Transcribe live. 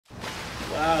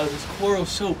Wow, this coral's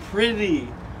so pretty.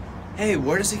 Hey,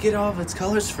 where does it get all of its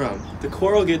colors from? The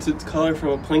coral gets its color from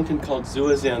a plankton called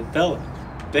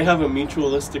Zooxanthella. They have a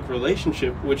mutualistic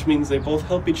relationship, which means they both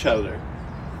help each other.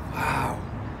 Wow,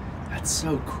 that's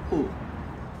so cool.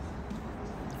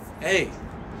 Hey,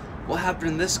 what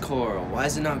happened to this coral? Why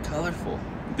is it not colorful?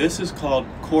 This is called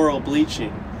coral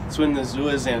bleaching. It's when the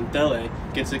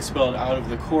Zooxanthellae gets expelled out of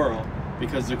the coral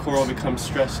because the coral becomes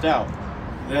stressed out.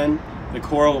 Then the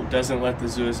coral doesn't let the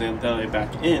Zooxanthellae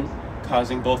back in,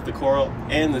 causing both the coral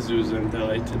and the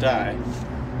Zooxanthellae to die.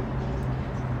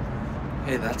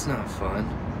 Hey, that's not fun.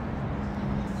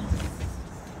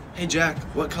 Hey Jack,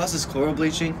 what causes coral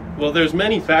bleaching? Well, there's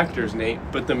many factors, Nate,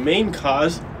 but the main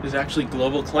cause is actually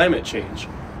global climate change.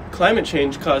 Climate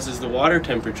change causes the water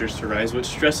temperatures to rise, which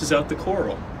stresses out the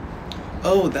coral.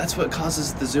 Oh, that's what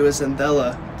causes the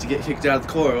Zooxanthella to get kicked out of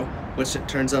the coral, which it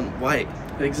turns them white.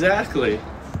 Exactly.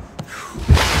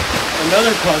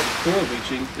 Another cause of coral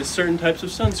bleaching is certain types of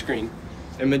sunscreen.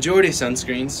 In majority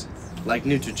sunscreens, like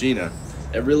Neutrogena,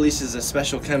 it releases a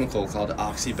special chemical called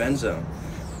oxybenzone.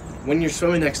 When you're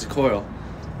swimming next to coral,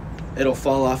 it'll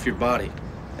fall off your body,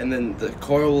 and then the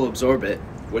coral will absorb it,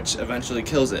 which eventually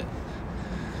kills it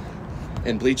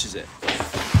and bleaches it.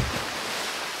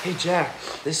 Hey Jack,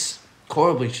 this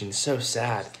coral bleaching is so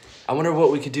sad. I wonder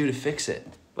what we could do to fix it.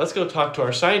 Let's go talk to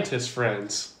our scientist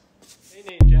friends. Hey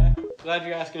Nate, Jack. Glad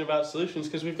you're asking about solutions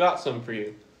because we've got some for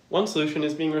you. One solution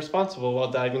is being responsible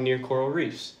while diving near coral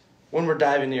reefs. When we're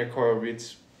diving near coral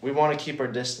reefs, we want to keep our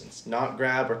distance, not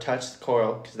grab or touch the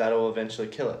coral because that will eventually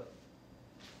kill it.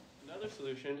 Another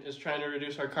solution is trying to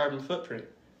reduce our carbon footprint.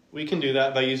 We can do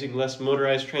that by using less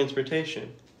motorized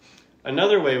transportation.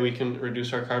 Another way we can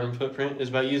reduce our carbon footprint is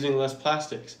by using less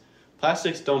plastics.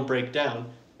 Plastics don't break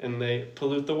down and they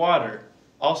pollute the water.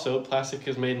 Also, plastic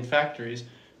is made in factories,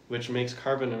 which makes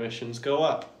carbon emissions go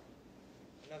up.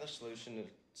 Another solution to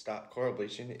stop coral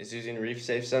bleaching is using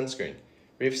reef-safe sunscreen.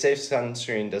 Reef-safe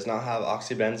sunscreen does not have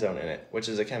oxybenzone in it, which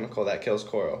is a chemical that kills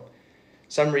coral.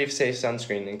 Some reef-safe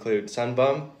sunscreen include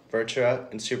Sunbum, Vertura,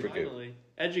 and Supergoop. Finally,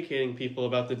 educating people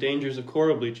about the dangers of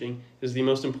coral bleaching is the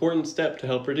most important step to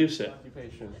help reduce it.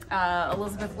 Occupation.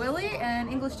 Elizabeth Willie, an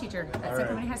English teacher at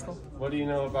Sacramento High School. What do you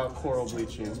know about coral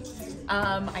bleaching?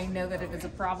 I know that it is a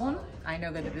problem. I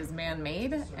know that it is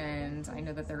man-made, and I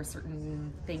know that there are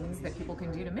certain things that people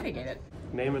can do to mitigate it.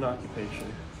 Name an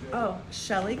occupation. Oh,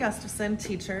 Shelley Gustafson,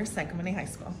 teacher, Sacramento High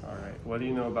School. All right. What do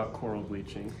you know about coral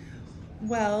bleaching?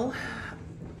 Well,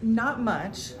 not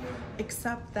much,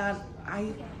 except that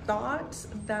I thought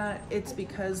that it's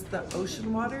because the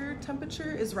ocean water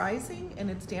temperature is rising and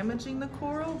it's damaging the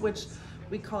coral, which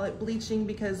we call it bleaching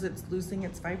because it's losing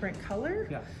its vibrant color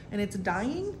and it's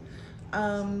dying.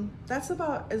 That's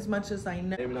about as much as I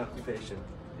know. Name an occupation.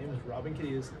 My name is Robin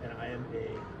Cadiz, and I am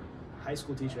a high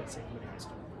school teacher at St. Clement High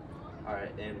School. All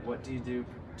right, and what do you do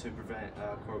to prevent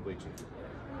coral bleaching?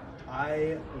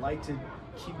 I like to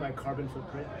keep my carbon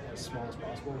footprint as small as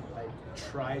possible. I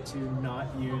try to not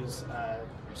use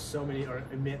so many or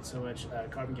emit so much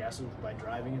carbon gases by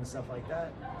driving and stuff like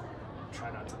that.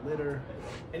 Try not to litter.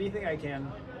 Anything I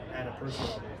can at a personal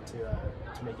level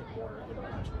to make it more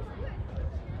environmental.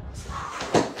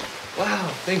 Wow,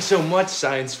 thanks so much,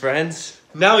 science friends.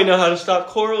 Now we know how to stop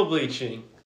coral bleaching.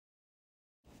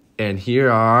 And here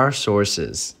are our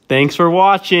sources. Thanks for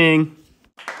watching.